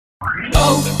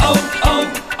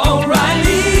Oh, oh,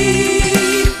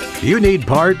 O'Reilly. You need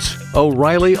parts?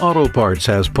 O'Reilly Auto Parts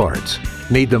has parts.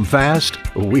 Need them fast?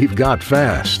 We've got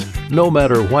fast. No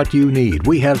matter what you need,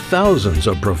 we have thousands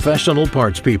of professional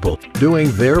parts people doing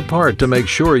their part to make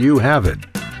sure you have it.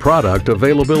 Product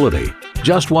availability.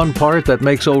 Just one part that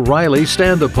makes O'Reilly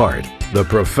stand apart. The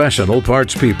professional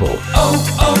parts people.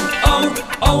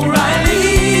 Oh,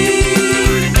 O'Reilly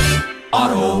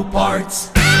Auto Parts.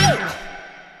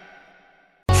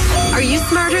 Are you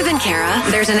smarter than Kara?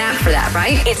 There's an app for that,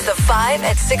 right? It's the 5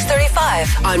 at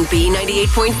 6:35 on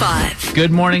B98.5.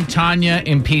 Good morning, Tanya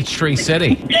in PeachTree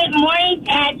City. Good morning,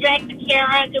 Patrick and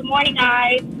Kara. Good morning,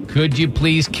 guys. Could you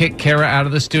please kick Kara out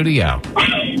of the studio?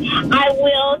 I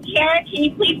will. Kara, can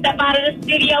you please step out of the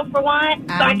studio for once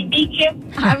so I can beat you?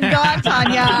 I'm gone,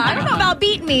 Tanya. I don't know about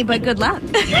beating me, but good luck.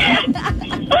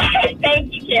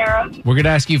 Thank you, Kara. We're going to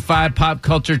ask you 5 pop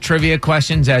culture trivia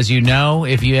questions. As you know,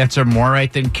 if you answer more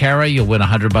right than Kara, you'll win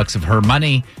 $100 of her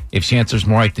money. If she answers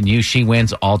more right than you, she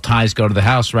wins. All ties go to the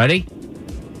house. Ready?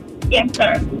 Yes,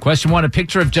 sir. Question 1. A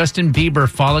picture of Justin Bieber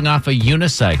falling off a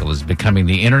unicycle is becoming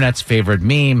the internet's favorite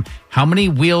meme. How many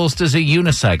wheels does a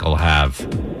unicycle have?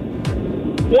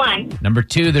 1. Number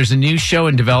 2, there's a new show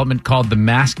in development called The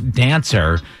Masked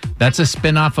Dancer. That's a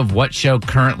spinoff of what show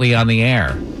currently on the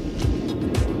air?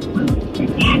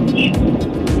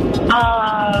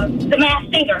 The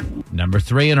Masked Singer. Number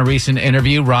 3, in a recent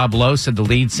interview, Rob Lowe said the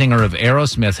lead singer of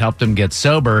Aerosmith helped him get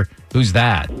sober. Who's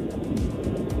that?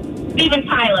 Steven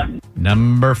Tyler.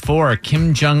 Number 4,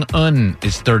 Kim Jong-un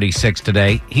is 36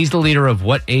 today. He's the leader of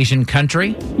what Asian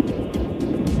country?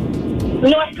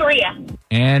 North Korea.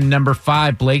 And number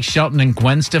 5, Blake Shelton and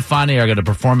Gwen Stefani are going to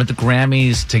perform at the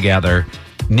Grammys together.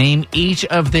 Name each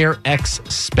of their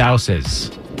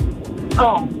ex-spouses.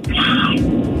 Oh, God.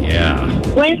 Yeah.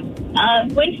 Gwen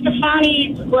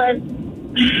Stefani was...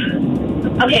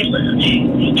 Okay,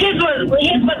 his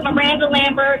was Miranda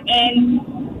Lambert, and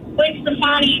Gwen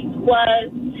Stefani was...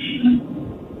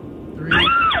 3,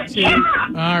 2. All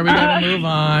right, we got to move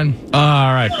on.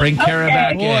 All right, bring Kara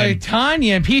back Boy, in.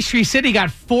 Tanya in PeachTree City got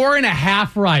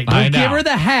 4.5 right. I We'll know. give her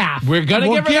the half. We're gonna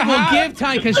give her the half. We'll give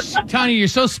Tanya, because Tanya, you're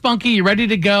so spunky. You're ready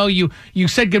to go. You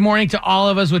said good morning to all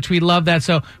of us, which we love that.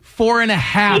 So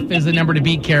 4.5 is the number to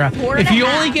beat, Kara. If you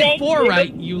only get 4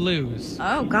 right, you lose.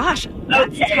 Oh, gosh.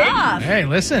 That's Okay. tough. Hey,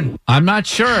 listen. I'm not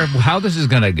sure how this is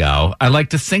going to go. I like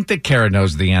to think that Kara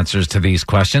knows the answers to these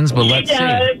questions, but let's see.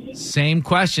 does. Same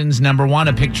questions. Number 1,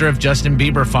 a picture of Justin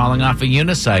Bieber falling off a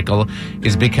unicycle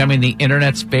is becoming the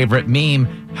internet's favorite meme.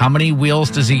 How many wheels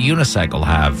does a unicycle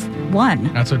have?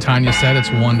 1. That's what Tanya said. It's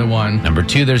 1-1. Number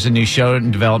 2, there's a new show in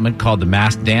development called The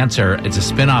Masked Dancer. It's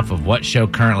a spinoff of what show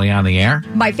currently on the air?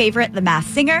 My favorite, The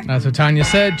Masked Singer. That's what Tanya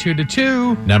said.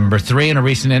 2-2. Number 3, in a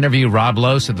recent interview, Rob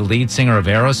Lowe said the lead singer of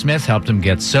Aerosmith helped him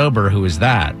get sober. Who is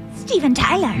that? Steven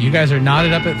Tyler. You guys are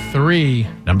knotted up at 3.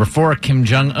 Number 4, Kim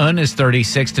Jong-un is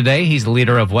 36 today. He's the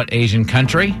leader of what Asian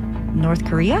country? North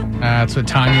Korea. That's what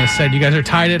Tanya said. You guys are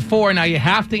tied at 4. Now you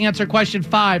have to answer question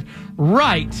 5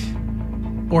 right,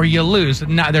 or you lose.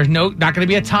 There's not going to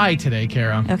be a tie today,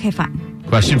 Kara. Okay, fine.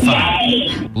 Question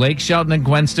 5. Blake Shelton and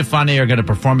Gwen Stefani are going to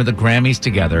perform at the Grammys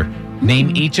together.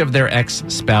 Name each of their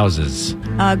ex-spouses.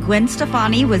 Gwen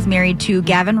Stefani was married to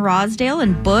Gavin Rossdale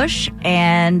in Bush,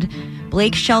 and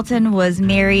Blake Shelton was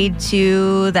married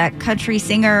to that country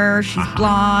singer. She's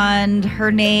blonde.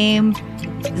 Her name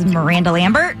is Miranda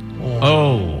Lambert.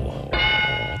 Oh.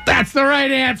 That's the right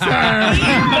answer.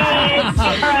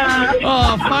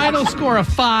 Final score of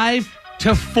 5 to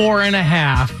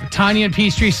 4.5. Tanya in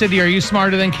Peachtree City, are you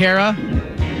smarter than Kara?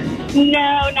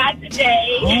 No, not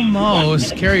today.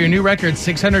 Almost. Kara, your new record,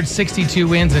 662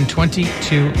 wins and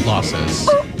 22 losses.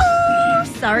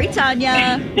 Sorry,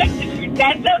 Tanya.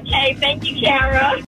 That's okay. Thank you, Kara.